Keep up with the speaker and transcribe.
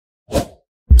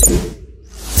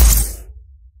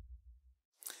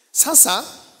Sasa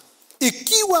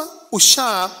ikiwa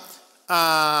usha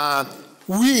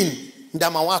win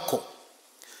ndama wako,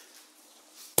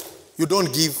 you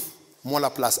don't give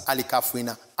MolaPlus early calf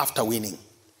winner after winning.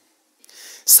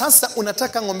 Sasa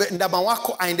unataka ndama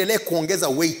wako aendelee kuongeza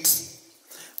weight,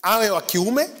 awe wa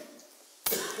kiume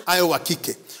awe wa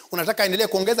kike. Unataka aendelee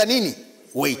kuongeza nini?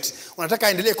 Weight. Unataka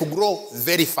aendelee kugrow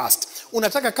very fast.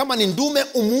 Unataka kama ni ndume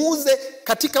umuuze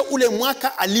katika ule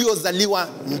mwaka aliozaliwa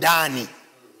ndani.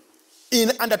 In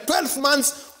under 12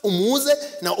 months umuuze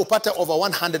na upate over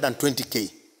 120k.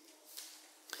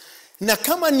 Na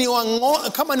kama ni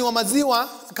wa maziwa,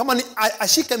 kama ni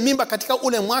ashike mimba katika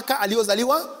ule mwaka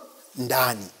aliozaliwa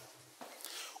ndani,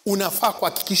 unafaa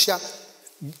kuhakikisha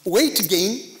weight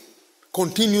gain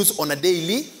continues on a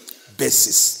daily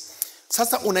basis.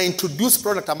 Sasa una introduce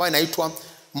product ambayo inaitwa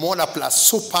MolaPlus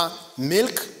Super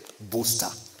Milk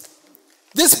Booster.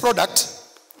 This product,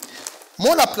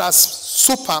 MolaPlus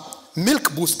Super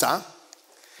Milk Booster,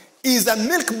 is a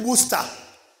milk booster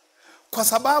kwa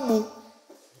sababu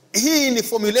hii ni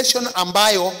formulation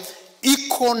ambayo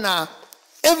iko na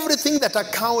everything that a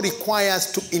cow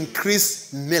requires to increase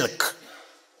milk.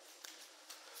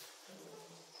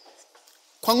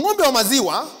 Kwa ng'ombe wa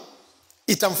maziwa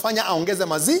itamfanya aongeze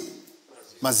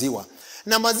maziwa.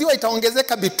 Na maziwa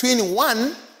itaongezeka between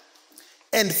 1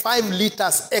 and 5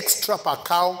 liters extra per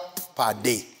cow per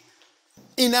day.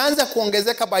 Inaanza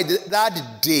kuongezeka by the 3rd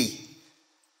day.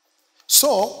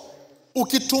 So,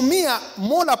 ukitumia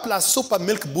MolaPlus Super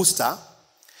Milk Booster,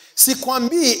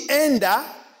 sikwambii enda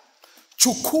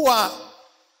chukua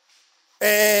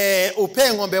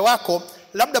upe ng'ombe wako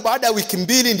labda baada ya wiki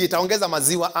 2 ndio itaongeza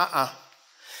maziwa.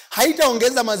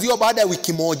 Haitaongeza maziwa baada ya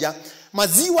wiki 1.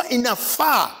 Maziwa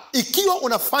inafaa ikiwa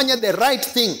unafanya the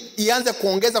right thing ianze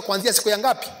kuongeza kuanzia siku ya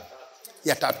ngapi?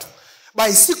 Ya 3.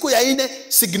 By siku ya 4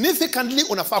 significantly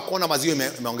unafaa kuona maziwa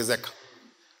imeongezeka.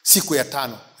 Siku ya 5,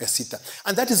 ya 6.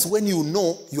 And that is when you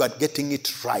know you are getting it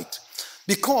right.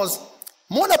 Because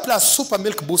MolaPlus Super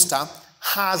Milk Booster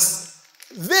has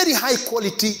very high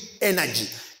quality energy.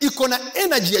 Iko na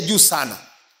energy ya juu sana.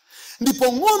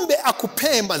 Ndipo ng'ombe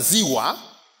akupee maziwa,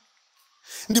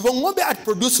 ndipo ng'ombe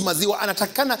atproduce maziwa,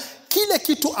 anatakana kile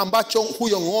kitu ambacho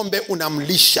huyo ng'ombe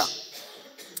unamlisha.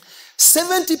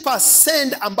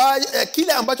 70%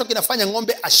 kile ambacho kinafanya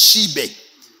ng'ombe ashibe,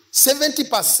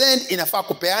 70% inafaa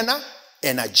kupeana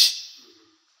energy.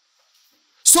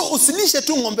 So usilishe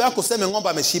tu ng'ombe wako useme ng'ombe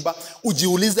ameshiba,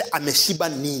 ujiulize ameshiba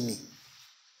nini.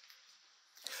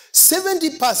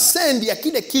 70% ya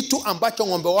kile kitu ambacho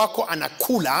ng'ombe wako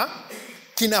anakula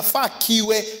kinafaa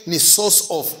kiwe ni source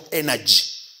of energy.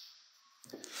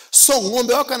 So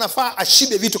ng'ombe wako anafaa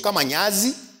ashibe vitu kama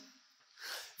nyazi,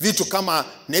 vitu kama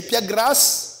napier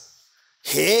grass,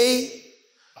 hay,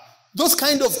 those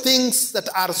kind of things that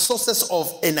are sources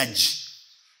of energy.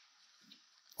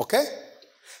 Okay?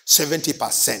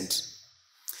 70%.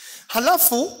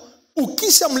 Halafu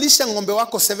ukisha mlisha ng'ombe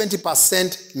wako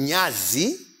 70%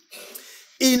 nyazi,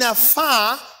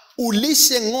 inafaa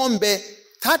ulishe ng'ombe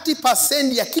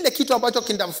 30% ya kile kitu ambacho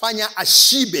kinamfanya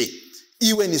ashibe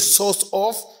iwe ni source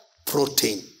of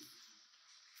protein.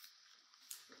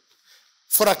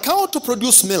 For a cow to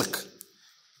produce milk,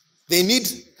 they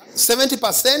need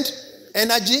 70%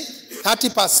 energy,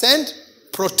 30%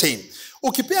 protein.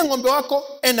 Ukipea ng'ombe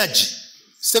wako energy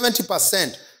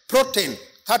 70%, protein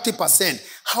 30%,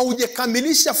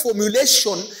 haujakamilisha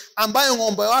formulation ambayo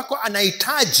ng'ombe wako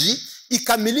anahitaji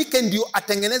ikamilike ndio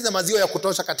atengeneze maziwa ya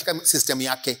kutosha katika system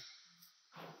yake.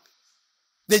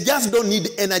 They just don't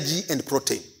need energy and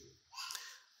protein.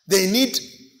 They need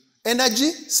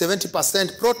energy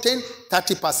 70%, protein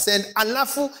 30%,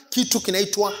 alafu kitu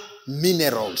kinaitwa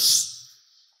minerals.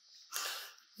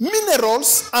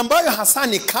 Minerals ambayo hasa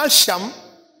ni calcium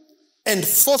and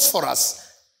phosphorus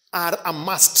are a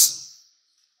must.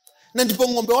 Na ndipo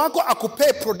ng'ombe wako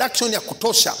akupee production ya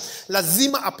kutosha,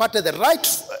 lazima apate the right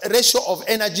ratio of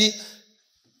energy,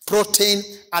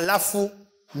 protein, alafu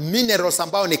minerals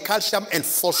ambayo ni calcium and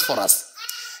phosphorus.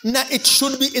 Na it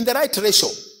should be in the right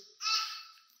ratio.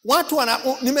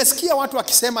 Nimesikia watu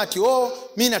wakisema ati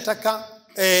mimi nataka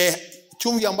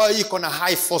chumvi ambayo iko na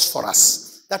high phosphorus.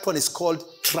 That one is called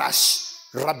trash,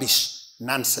 rubbish,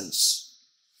 nonsense.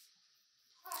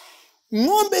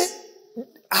 Ng'ombe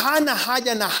hana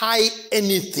haja na high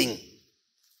anything.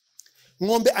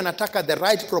 Ng'ombe anataka the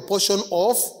right proportion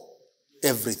of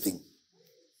everything.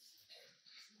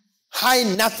 High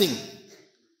nothing.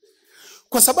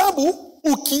 Kwa sababu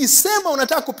ukisema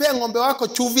unataka kupea ng'ombe wako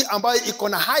chumvi ambayo iko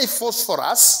na high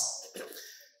phosphorus,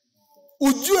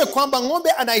 ujue kwamba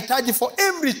ng'ombe anahitaji for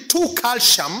every 2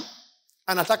 calcium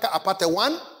anataka apate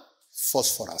 1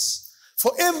 phosphorus.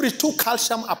 For every 2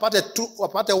 calcium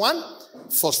apate 1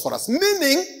 phosphorus.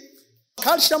 Meaning,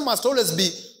 calcium must always be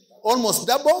almost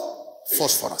double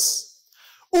phosphorus.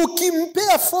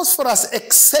 Ukimpea phosphorus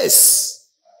excess,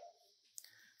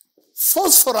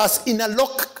 phosphorus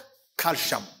inalock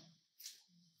calcium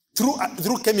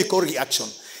through chemical reaction.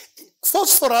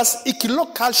 Phosphorus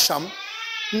ikilock calcium,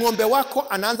 ng'ombe wako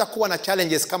anaanza kuwa na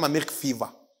challenges kama milk fever.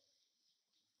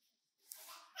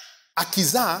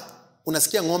 Akizaa,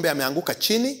 unasikia ng'ombe ameanguka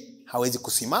chini, hawezi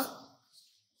kusimama.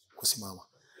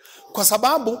 Kwa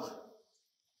sababu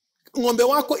ng'ombe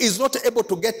wako is not able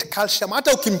to get calcium.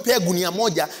 Hata ukimpea gunia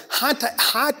moja,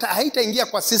 hata haitaingia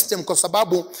kwa system, kwa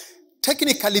sababu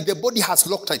technically the body has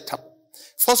locked it up.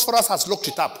 Phosphorus has locked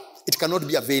it up. It cannot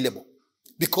be available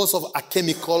because of a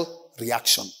chemical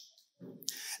reaction.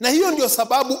 Na hiyo ndio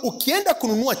sababu ukienda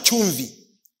kununua chumvi,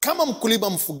 kama mkulima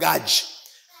mfugaji,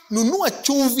 nunua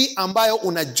chumvi ambayo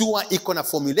unajua iko na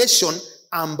formulation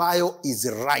ambayo is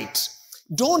right.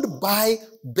 Don't buy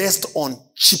based on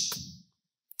cheap.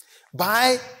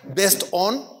 Buy based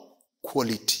on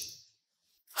quality.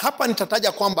 Hapa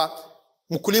nitataja kwamba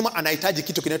mkulima anahitaji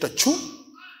kitu kinaitwa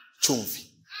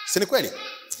chumvi. Si ni kweli?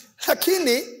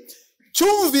 Lakini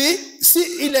chumvi si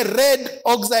ile red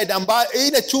oxide ambayo,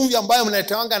 ile chumvi ambayo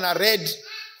mnaitawanga na red,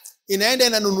 inaenda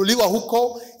inanunuliwa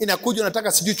huko, inakuja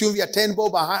unataka sijui chumvi ya 10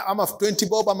 bob ama 20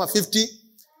 bob ama 50.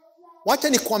 Wacha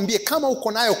nikwambie, kama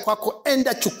uko nayo kwako,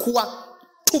 enda chukua,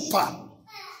 tupa.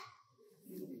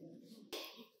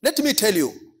 Let me tell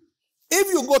you,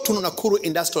 if you go to Nakuru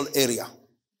industrial area,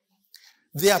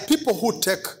 there are people who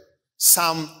take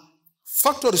some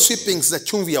factory sweepings za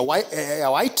chumvi ya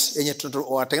white, yenye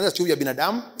watengeneza chumvi ya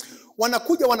binadamu,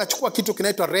 wanakuja wanachukua kitu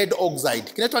kinaitwa red oxide.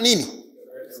 Kinaitwa nini?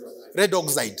 Red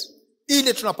oxide.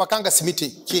 Ile tunapakanga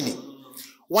simiti chini.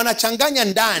 Wanachanganya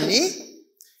ndani,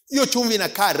 hiyo chumvi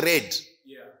inakaa red.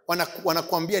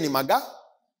 Wanakuambia ni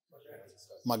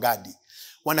magadi.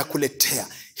 Wanakuletea.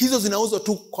 Hizo zinauzwa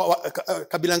tu kwa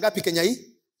kabila ngapi Kenya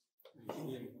hii?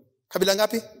 Kabila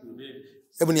ngapi?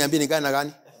 Hebu niambie ni gani na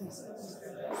gani?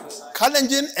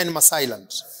 Kalenjin and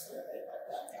Masailand.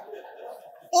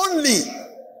 Only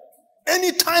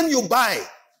anytime you buy,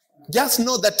 just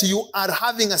know that you are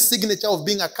having a signature of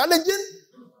being a Kalenjin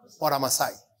or a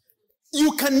Masai.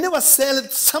 You can never sell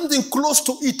something close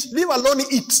to it, leave alone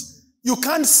it. You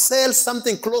can't sell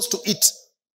something close to it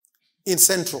in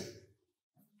Central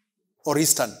or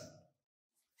Eastern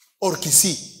or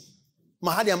Kisii.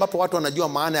 Mahali ambapo watu wanajua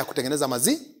maana ya kutengeneza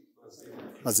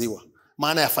maziwa.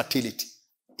 Maana ya fertility.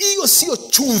 Hiyo sio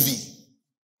chumvi.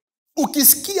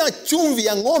 Ukisikia chumvi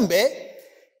ya ng'ombe,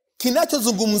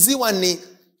 kinachozungumziwa ni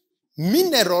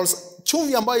minerals,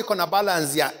 chumvi ambayo iko na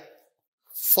balance ya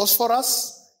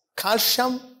phosphorus,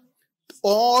 calcium,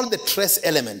 all the trace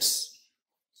elements,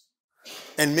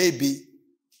 and maybe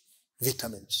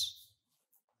vitamins.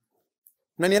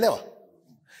 Unanielewa?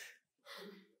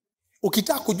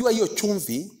 Ukitaka kujua hiyo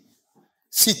chumvi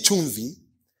si chumvi,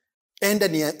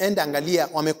 enda angalia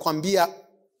wamekwambia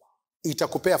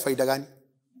itakupea faida gani?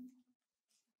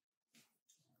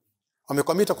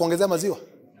 Wamekwambia itakuongezea maziwa?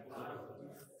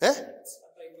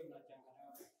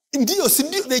 Ndio,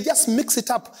 they just mix it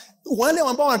up. Wale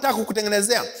ambao wanataka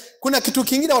kukutengenezea, kuna kitu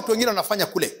kingine watu wengine wanafanya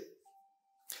kule.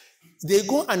 They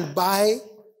go and buy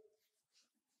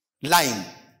lime.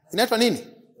 Inaitwa nini?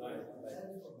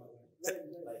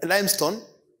 Limestone.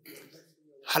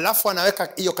 Halafu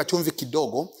wanaweka hiyo kachumvi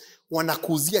kidogo,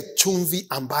 wanakuuzia chumvi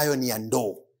ambayo ni ya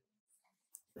ndoo.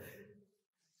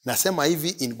 Nasema hivi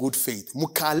in good faith.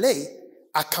 Mkale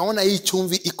akaona hii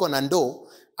chumvi iko na ndoo,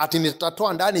 ati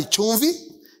nitatoa ndani chumvi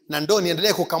na ndoo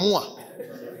niendelee kukamua.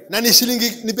 Na ni shilingi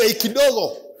ni bei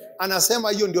kidogo.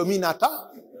 Anasema hiyo ndio mimi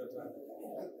nata.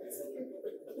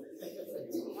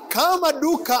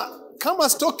 Kama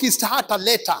stockist hata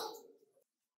leta,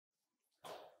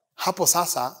 hapo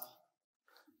sasa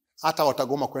hata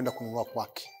watagoma kwenda kununua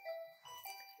kwake.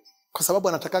 Kwa sababu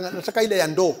anataka ile ya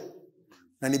ndoo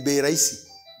na ni bei rahisi.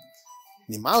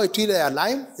 Ni mawe tu ile ya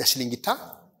lime ya shilingi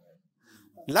 5.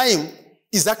 Lime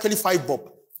is actually 5 bob.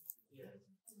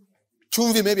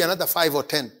 Chumvi maybe another 5 or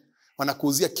 10.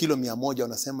 Wanakuuzia kilo 100,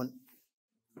 wanasema.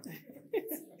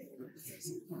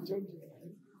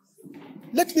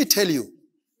 Let me tell you,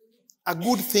 a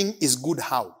good thing is good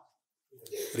how?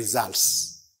 Results.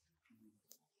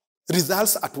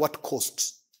 Results at what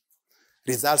cost?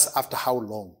 Results after how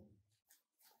long?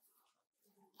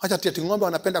 Acha tiati ng'ombe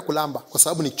wanapenda kulamba kwa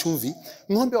sababu ni chumvi.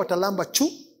 Ng'ombe watalamba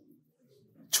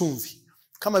chumvi.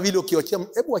 Kama vile ukiwachia,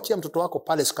 hebu wachia mtoto wako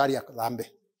pale sukari ya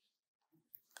lambe.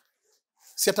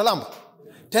 Si atalamba?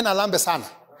 Tena lambe sana.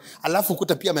 Alafu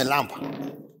ukuta pia amelamba.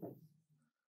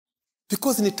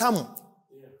 Because ni tamu.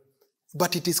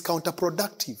 but it is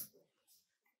counterproductive.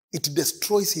 It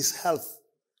destroys his health.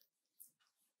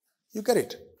 You get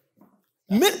it?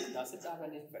 Does it have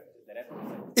an effect?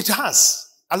 It has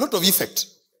a lot of effect.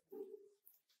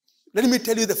 Let me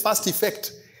tell you the first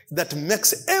effect that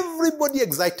makes everybody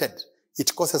excited.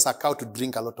 It causes a cow to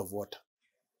drink a lot of water.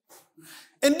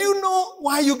 And do you know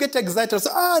why you get excited? So,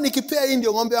 nikipea hii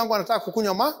ndio ng'ombe wangu anataka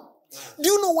kukunywa ma? Do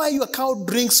you know why your cow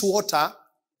drinks water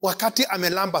wakati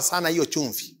amelamba sana hiyo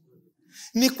chumvi?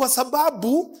 Ni kwa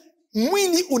sababu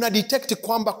mwili unadetect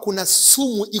kwamba kuna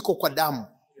sumu iko kwa damu.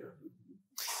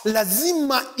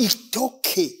 Lazima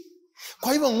itoke.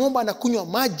 Kwa hivyo ng'ombe anakunywa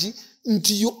maji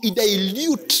ndio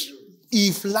idilute,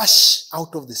 flush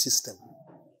out of the system.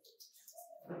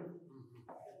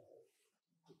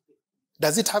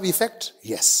 Does it have effect?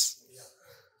 Yes.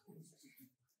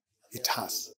 It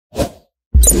has.